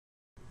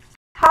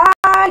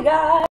Hi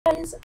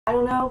guys! I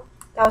don't know,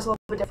 that was a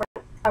little bit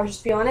different. I was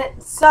just feeling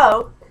it.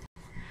 So,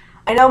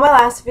 I know my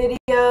last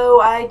video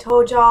I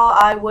told y'all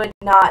I would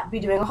not be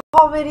doing a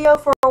haul video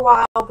for a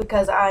while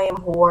because I am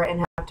poor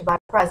and have to buy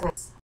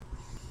presents.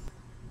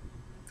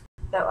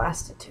 That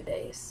lasted 2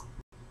 days.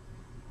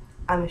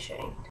 I'm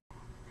ashamed.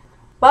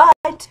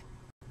 But,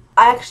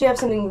 I actually have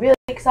something really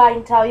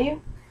exciting to tell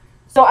you.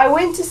 So I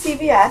went to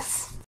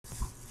CVS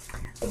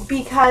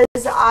because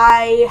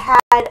I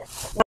had,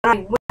 when I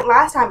went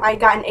last time, I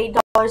got $8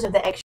 of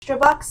the extra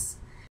bucks,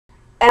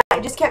 and I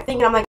just kept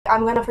thinking, I'm like,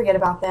 I'm gonna forget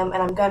about them,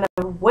 and I'm gonna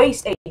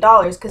waste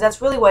 $8 because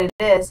that's really what it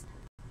is.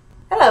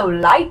 Hello,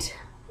 light.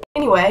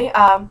 Anyway,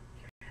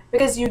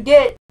 because you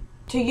get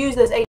to use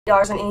those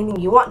 $8 on anything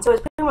you want, so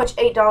it's pretty much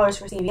 $8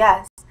 for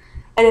CVS.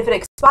 And if it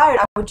expired,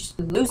 I would just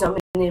lose them,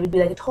 and it would be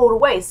like a total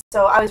waste.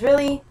 So I was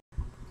really,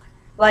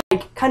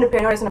 like, kind of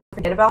paranoid I was gonna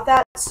forget about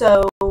that.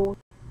 So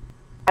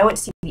I went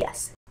to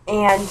CVS,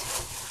 and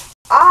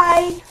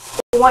I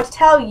want to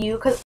tell you,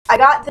 because I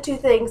got the two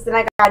things, then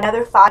I got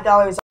another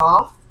 $5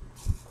 off.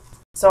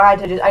 So I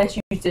just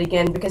used it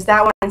again, because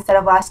that one, instead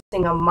of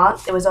lasting a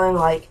month, it was only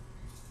like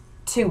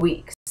 2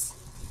 weeks.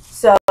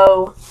 So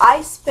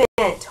I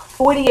spent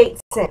 48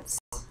 cents,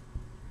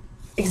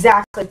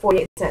 exactly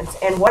 48 cents,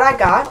 and what I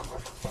got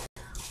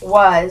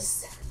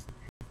was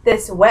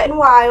this Wet n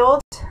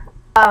Wild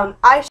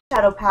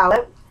eyeshadow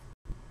palette,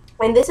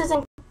 and this is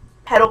in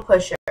Pedal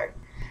Pusher.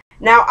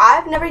 Now,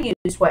 I've never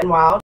used Wet n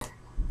Wild,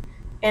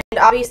 and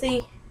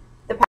obviously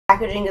the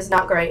packaging is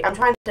not great. I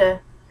want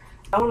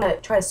to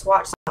try to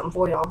swatch something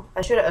for y'all.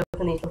 I should have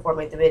opened these before I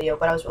made the video,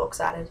 but I was real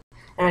excited,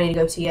 and I need to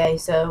go TA,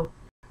 so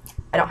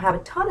I don't have a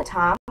ton of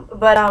time,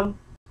 but,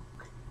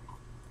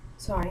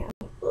 sorry,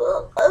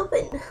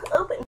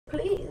 open,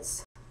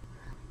 please.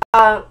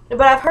 But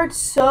I've heard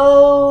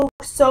so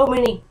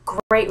many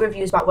great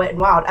reviews about Wet n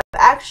Wild. I've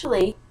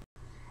actually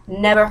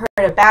never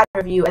heard a bad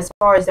review as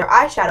far as their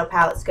eyeshadow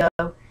palettes go.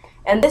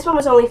 And this one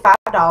was only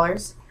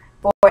 $5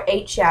 for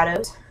 8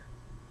 shadows.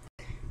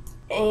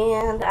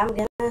 And I'm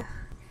gonna...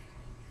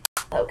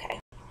 Okay.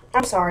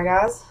 I'm sorry,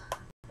 guys.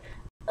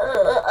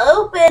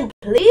 Open,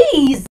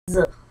 please!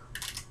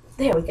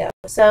 There we go.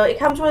 So, it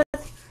comes with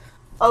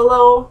a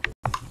little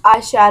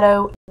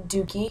eyeshadow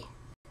doohickey.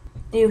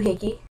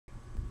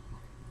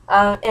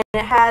 And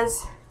it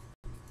has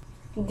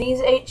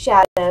these 8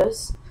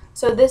 shadows.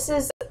 So, this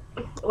is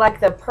like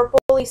the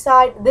purpley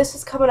side. This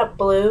is coming up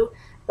blue,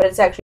 but it's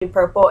actually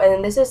purple, and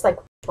then this is like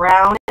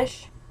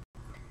brownish.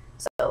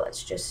 So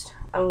let's just,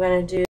 I'm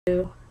gonna do,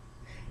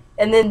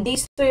 and then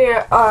these three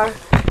are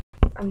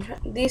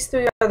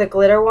the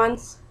glitter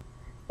ones,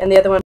 and the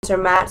other ones are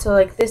matte. So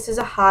like this is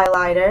a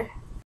highlighter.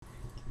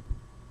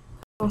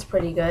 That's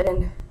pretty good,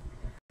 and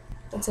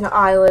it's an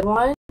eyelid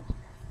one.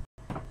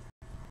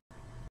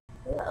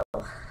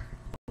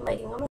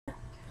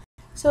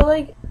 So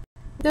like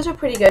those are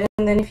pretty good,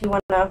 and then if you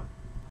wanna,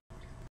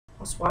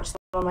 I'll swatch them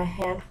on my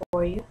hand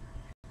for you.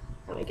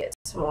 Let me get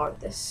some more of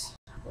this.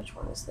 Which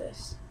one is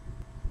this?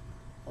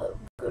 Oh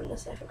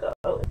goodness, I forgot.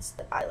 Oh, it's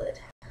the eyelid.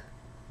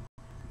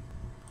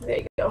 There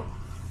you go.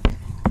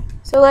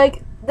 So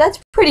like that's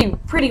pretty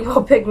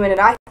well pigmented,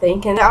 I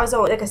think, and that was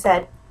only, like I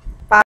said,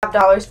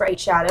 $5 for 8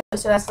 shadows,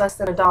 so that's less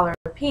than $1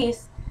 a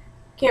piece.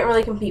 Can't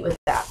really compete with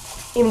that,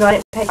 even though I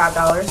didn't pay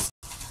 $5.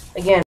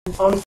 Again,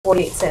 only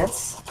 48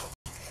 cents.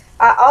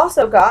 I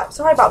also got,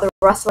 sorry about the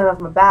rustling of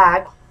my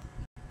bag.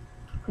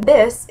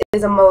 This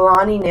is a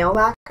Milani nail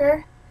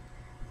lacquer,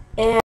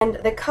 and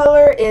the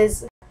color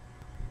is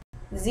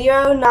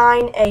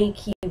 09A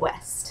Key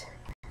West.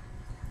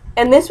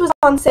 And this was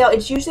on sale.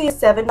 It's usually a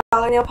 $7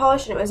 nail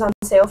polish, and it was on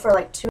sale for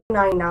like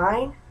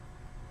 $2.99.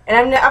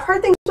 And I've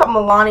heard things about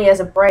Milani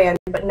as a brand,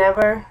 but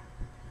never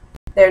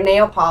their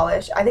nail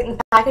polish. I think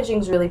the packaging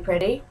is really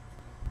pretty,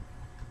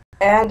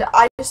 and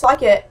I just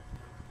like it.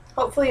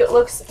 Hopefully it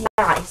looks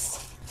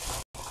nice.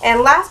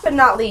 And last but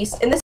not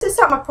least, and this is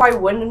something I probably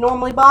wouldn't have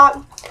normally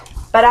bought,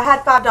 but I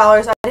had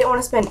 $5. I didn't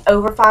want to spend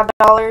over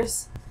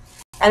 $5,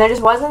 and there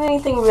just wasn't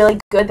anything really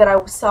good that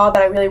I saw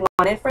that I really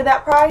wanted for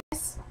that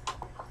price.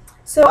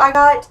 So I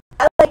got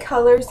LA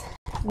Colors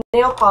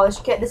nail polish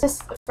kit. This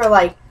is for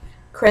like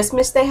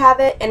Christmas, they have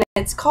it, and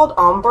it's called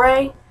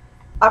Ombre.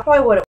 I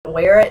probably wouldn't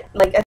wear it.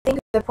 Like, I think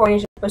the point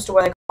is you're supposed to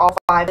wear like all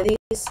 5 of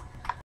these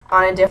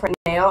on a different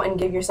nail and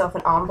give yourself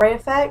an ombre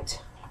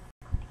effect,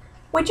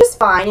 which is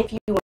fine if you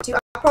want to. I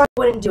probably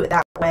wouldn't do it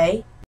that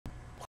way.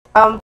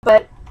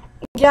 But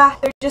yeah,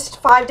 they're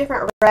just 5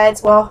 different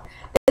reds. Well,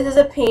 this is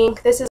a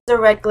pink, this is a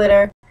red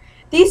glitter.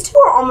 These two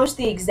are almost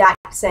the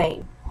exact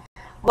same.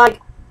 Like,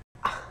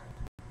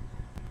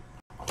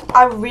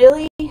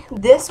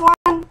 this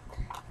one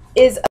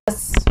is a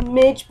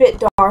smidge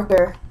bit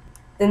darker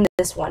than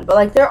this one, but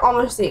like they're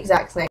almost the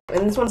exact same,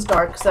 and this one's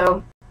dark,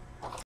 so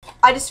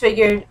I just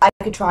figured I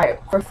could try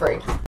it for free.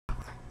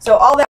 So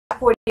all that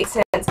 48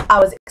 cents, I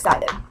was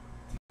excited.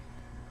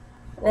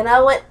 Then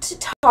I went to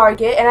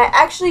Target, and I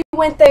actually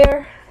went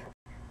there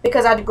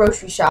because I had to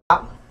grocery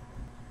shop.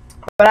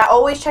 But I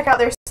always check out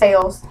their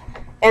sales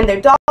and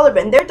their dollar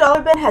bin. Their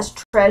dollar bin has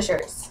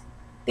treasures.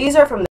 These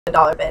are from the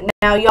dollar bin.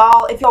 Now,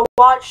 y'all, if y'all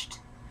watched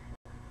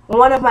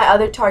one of my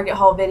other Target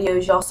haul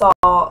videos, y'all saw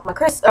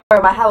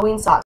my Halloween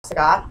socks I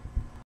got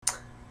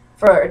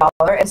for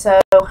 $1, and so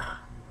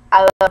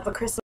I love the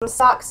Christmas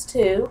socks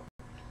too.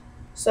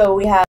 So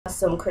we have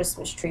some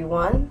Christmas tree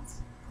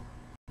ones,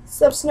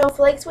 some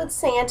snowflakes with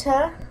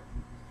Santa.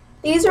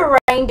 These are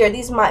reindeer.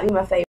 These might be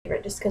my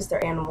favorite just because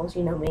they're animals,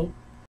 you know me.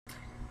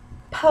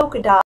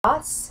 Polka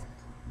dots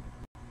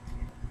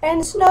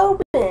and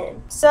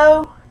snowmen.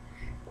 So,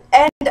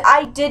 and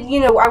I did,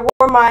 I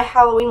wore my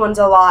Halloween ones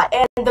a lot,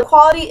 and the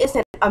quality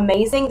isn't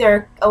amazing.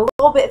 They're a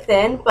little bit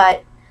thin,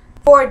 but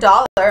for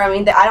 $1, I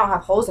mean, I don't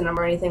have holes in them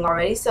or anything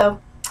already, so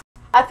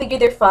I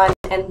figured they're fun,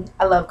 and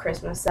I love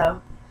Christmas.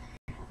 So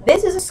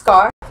this is a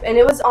scarf, and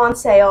it was on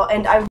sale,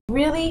 and I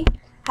really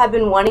have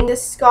been wanting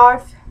this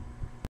scarf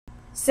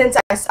since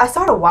I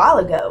saw it a while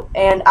ago,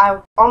 and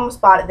I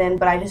almost bought it then,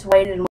 but I just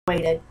waited and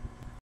waited,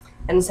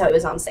 and so it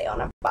was on sale,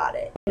 and I bought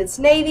it. It's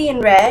navy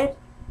and red,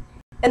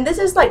 and this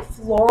is like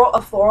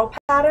a floral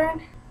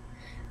pattern,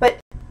 but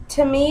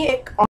to me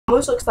it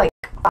almost looks like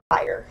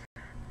fire.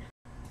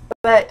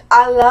 But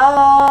I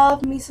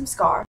love me some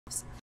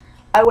scarves.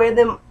 I wear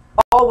them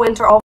all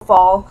winter, all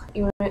fall.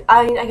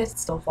 I guess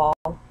it's still fall.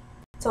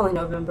 It's only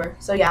November,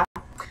 so yeah.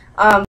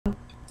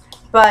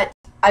 But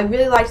I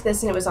really liked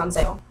this, and it was on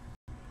sale.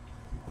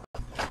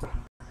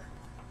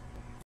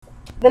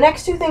 The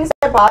next two things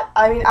I bought,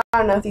 I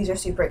don't know if these are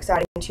super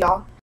exciting to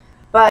y'all,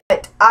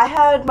 but I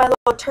had my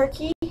little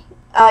turkey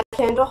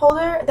candle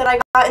holder that I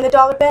got in the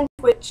dollar bin,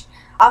 which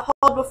I've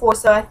hauled before,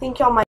 so I think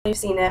y'all might have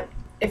seen it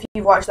if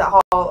you've watched that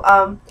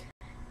haul.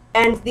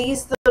 And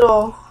these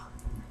little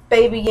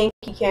baby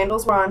Yankee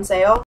candles were on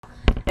sale,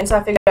 and so I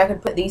figured I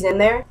could put these in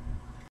there.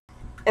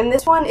 And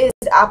this one is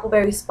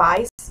Appleberry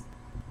Spice.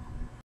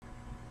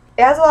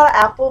 It has a lot of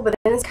apple, but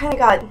then it's kind of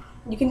got,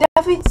 you can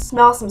definitely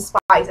smell some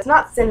spice. It's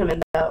not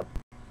cinnamon though.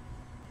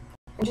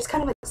 And just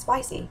kind of like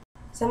spicy.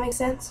 Does that make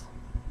sense?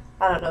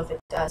 I don't know if it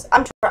does.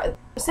 I'm trying.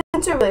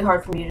 Scents are really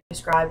hard for me to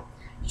describe.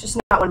 It's just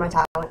not one of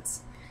my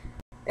talents.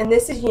 And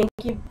this is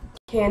Yankee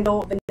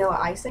Candle Vanilla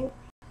Icing.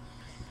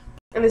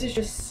 And this is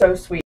just so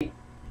sweet.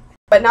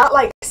 But not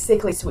like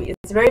sickly sweet.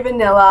 It's very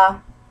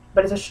vanilla,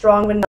 but it's a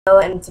strong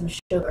vanilla and some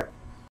sugar.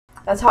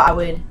 That's how I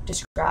would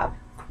describe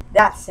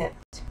that scent.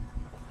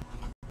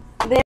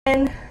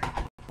 Then,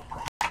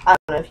 I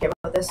don't know if you hear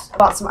about this,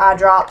 about some eye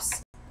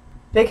drops.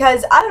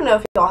 Because I don't know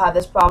if y'all have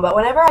this problem, but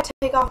whenever I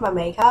take off my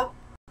makeup,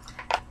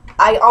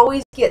 I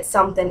always get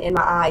something in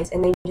my eyes,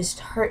 and they just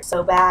hurt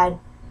so bad.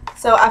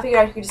 So I figured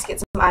I could just get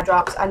some eye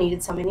drops. I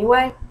needed some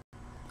anyway.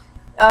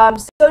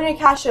 Sonia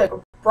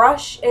Kashuk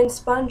Brush and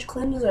Sponge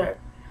Cleanser.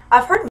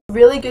 I've heard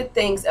really good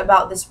things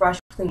about this brush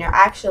cleaner,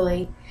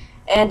 actually.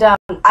 And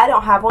I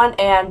don't have one,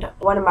 and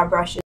one of my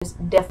brushes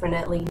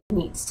definitely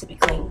needs to be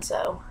cleaned.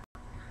 So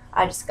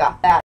I just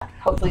got that.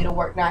 Hopefully it'll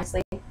work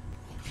nicely.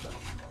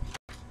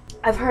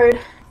 I've heard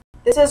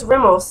this is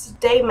Rimmel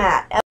Stay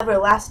Matte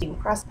Everlasting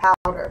Pressed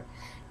Powder,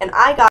 and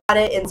I got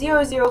it in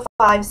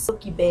 005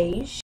 Silky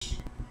Beige.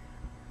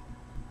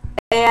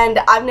 And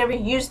I've never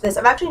used this.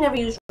 I've actually never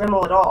used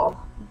Rimmel at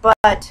all,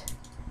 but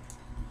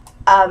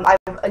I've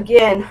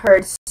again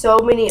heard so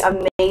many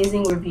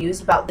amazing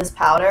reviews about this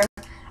powder.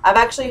 I've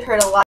actually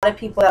heard a lot of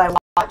people that I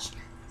watch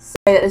say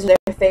that this is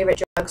their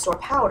favorite drugstore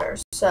powder.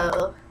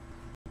 So,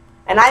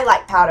 and I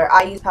like powder.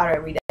 I use powder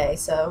every day.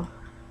 So,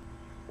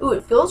 ooh,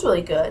 it feels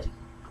really good.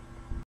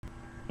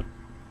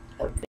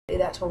 Hopefully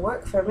that will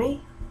work for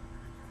me.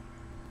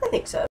 I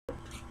think so.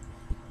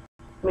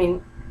 I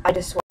mean, I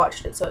just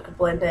watched it so it could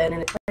blend in,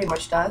 and it pretty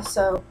much does.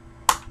 So,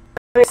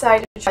 I'm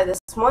excited to try this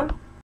one.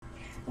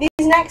 These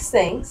next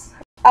things,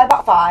 I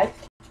bought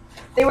 5.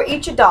 They were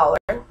each $1,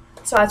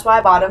 so that's why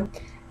I bought them.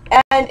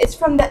 And it's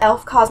from the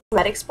e.l.f.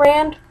 Cosmetics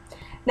brand.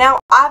 Now,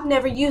 I've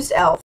never used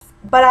e.l.f.,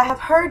 but I have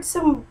heard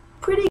some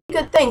pretty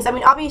good things. I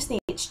mean, obviously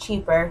it's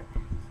cheaper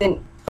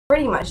than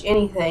pretty much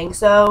anything.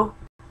 So,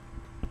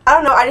 I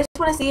don't know. I just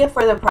want to see it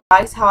for the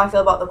price, how I feel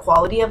about the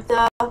quality of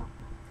the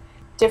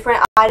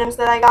different items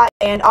that I got.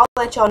 And I'll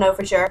let y'all know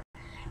for sure.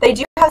 They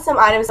do have some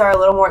items that are a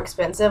little more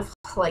expensive.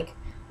 Like,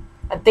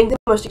 I think the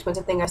most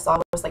expensive thing I saw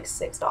was like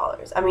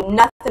 $6. I mean,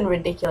 nothing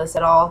ridiculous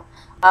at all.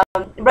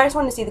 But I just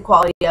wanted to see the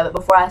quality of it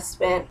before I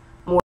spent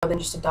more than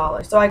just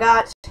 $1. So I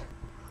got,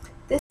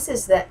 this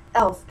is the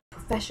e.l.f.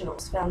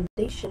 Professionals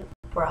Foundation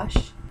Brush.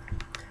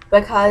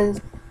 Because,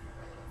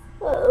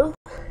 well,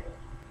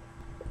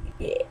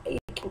 yeah, you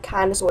can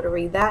kind of sort of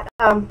read that.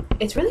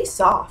 It's really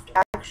soft,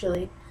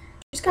 actually. It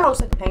just kind of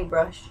looks like a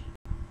paintbrush.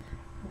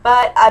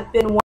 But I've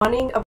been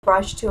wanting a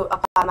brush to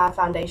apply my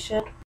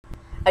foundation.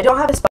 I don't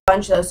have a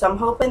sponge though, so I'm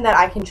hoping that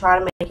I can try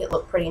to make it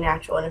look pretty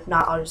natural, and if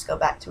not, I'll just go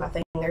back to my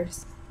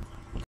fingers.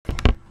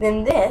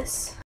 Then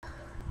this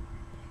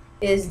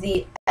is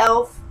the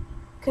e.l.f.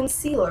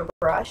 Concealer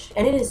Brush,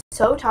 and it is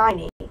so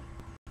tiny.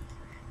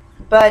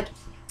 But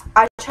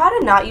I try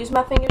to not use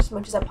my fingers as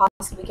much as I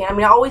possibly can. I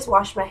mean, I always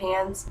wash my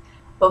hands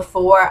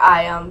before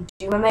I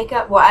do my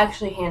makeup. Well,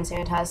 actually hand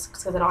sanitize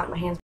because I don't like my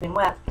hands being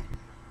wet.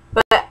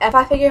 But if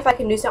I figure if I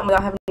can do something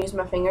without having to use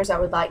my fingers, I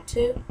would like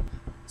to.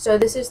 So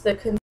this is the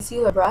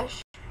concealer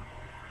brush.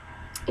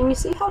 And you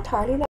see how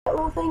tiny that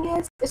little thing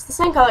is? It's the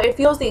same color. It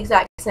feels the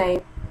exact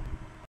same.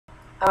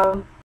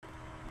 I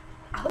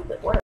hope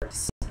it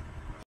works.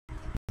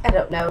 I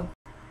don't know.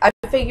 I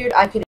figured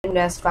I could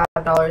invest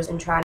 $5 in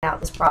trying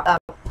out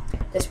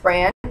this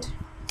brand.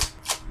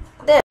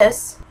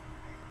 This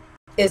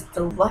is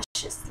the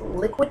Luscious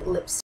Liquid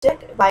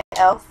Lipstick by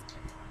e.l.f.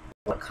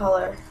 What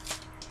color?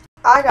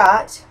 I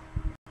got,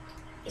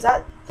 is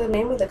that the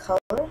name of the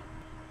color?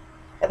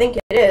 I think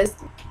it is.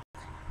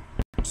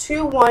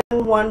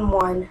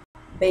 2111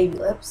 Baby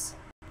Lips.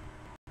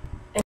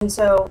 And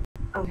so,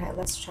 okay,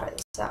 let's try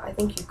this out. I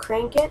think you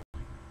crank it.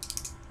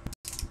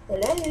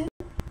 Hello.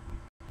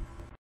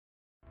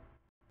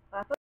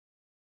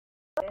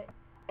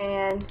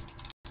 And,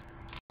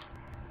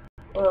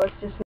 well, it's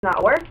just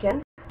not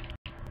working.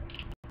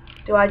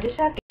 Do I just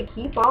have to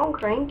keep on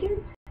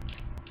cranking?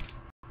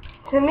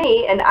 To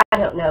me, and I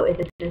don't know if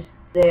this is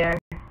there.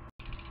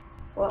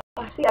 Well,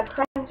 see, I've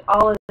cranked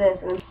all of this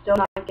and I'm still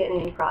not getting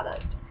any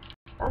product.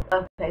 That's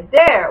okay.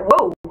 There!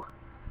 Whoa!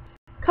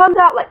 Comes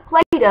out like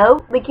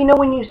Play-Doh. Like, you know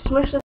when you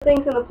smush the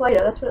things in the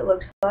Play-Doh, that's what it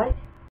looks like.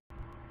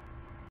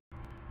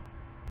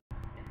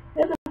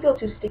 It doesn't feel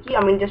too sticky.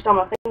 I mean, just on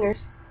my fingers.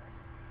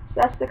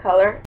 So that's the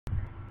color.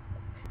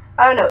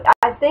 I don't know.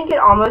 I think it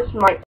almost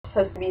might be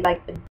supposed to be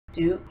like a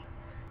dupe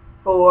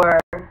for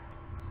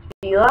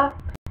Stila.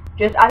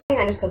 I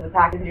think just because of the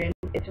packaging.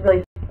 It's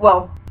really,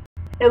 well,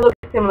 it looks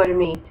similar to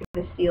me, to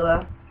the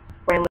Stila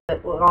brand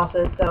lip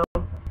glosses, so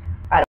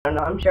I don't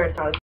know. I'm sure it's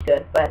not as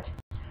good, but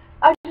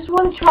I just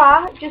want to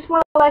try. Just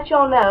want to let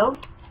y'all know.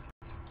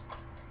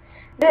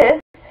 This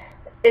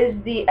is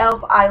the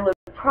e.l.f. Eye Look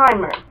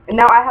Primer. And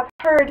now I have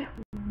heard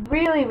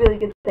really, really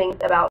good things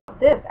about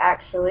this,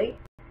 actually.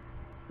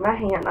 My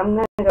hand, I'm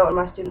going to go and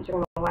my students are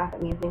going to laugh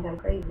at me and think I'm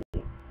crazy.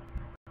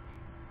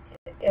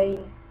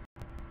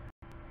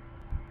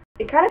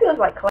 It kind of feels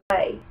like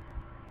clay.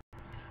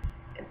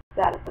 It's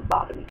that at the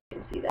bottom, you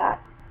can see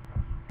that.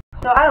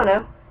 So, I don't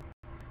know.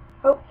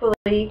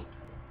 Hopefully,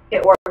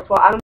 it works well.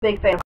 I'm a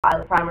big fan of eye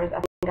look primers. I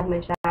think I've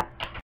mentioned that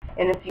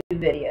in a few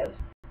videos.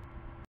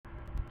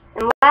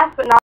 And last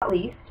but not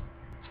least,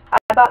 I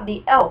bought the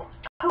e.l.f.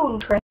 Tone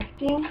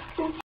Correcting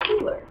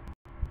Concealer.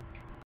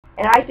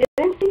 And I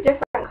didn't see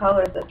different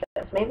colors of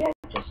this. Maybe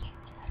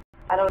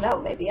I don't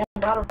know, maybe I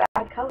bought a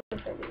bad color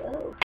for me.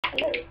 Oh,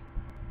 hello.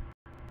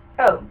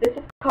 Oh, this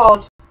is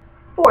called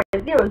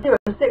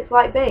 4006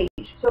 Light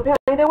Beige. So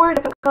apparently there were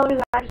different colors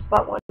and I just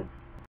bought one.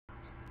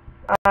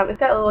 It's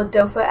got a little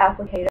doe foot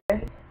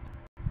applicator.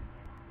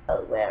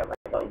 Oh, where am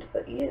I going to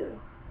put you?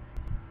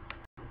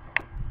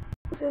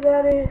 So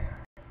that is...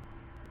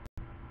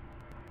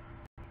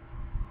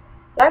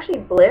 It actually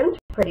blends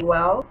pretty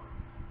well.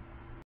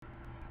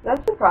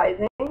 That's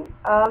surprising.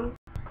 I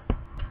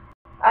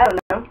don't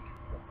know.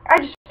 I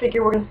just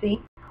figure we're going to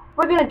see.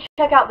 We're going to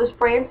check out this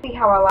brand, see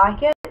how I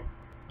like it.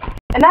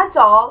 And that's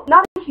all.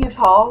 Not a huge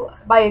haul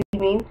by any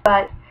means,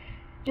 but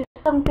just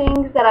some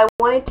things that I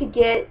wanted to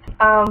get.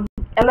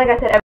 And like I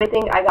said,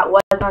 everything I got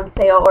was on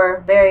sale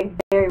or very,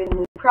 very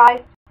reasonably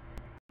priced.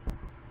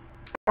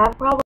 I have a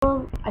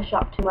problem. I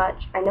shop too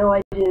much. I know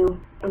I do.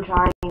 I'm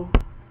trying.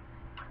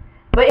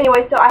 But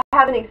anyway, so I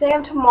have an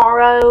exam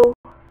tomorrow.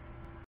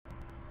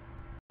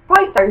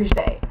 Probably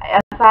Thursday,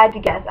 if I had to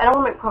guess. I don't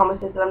want to make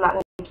promises that I'm not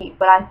going to keep,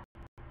 but I'm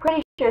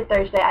pretty sure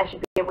Thursday I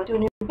should be able to do a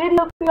new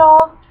video for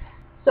y'all.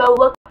 So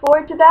look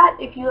forward to that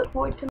if you look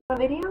forward to my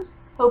videos.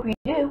 Hope you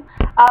do.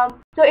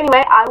 So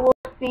anyway, I will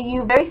see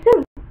you very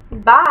soon.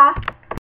 Bye!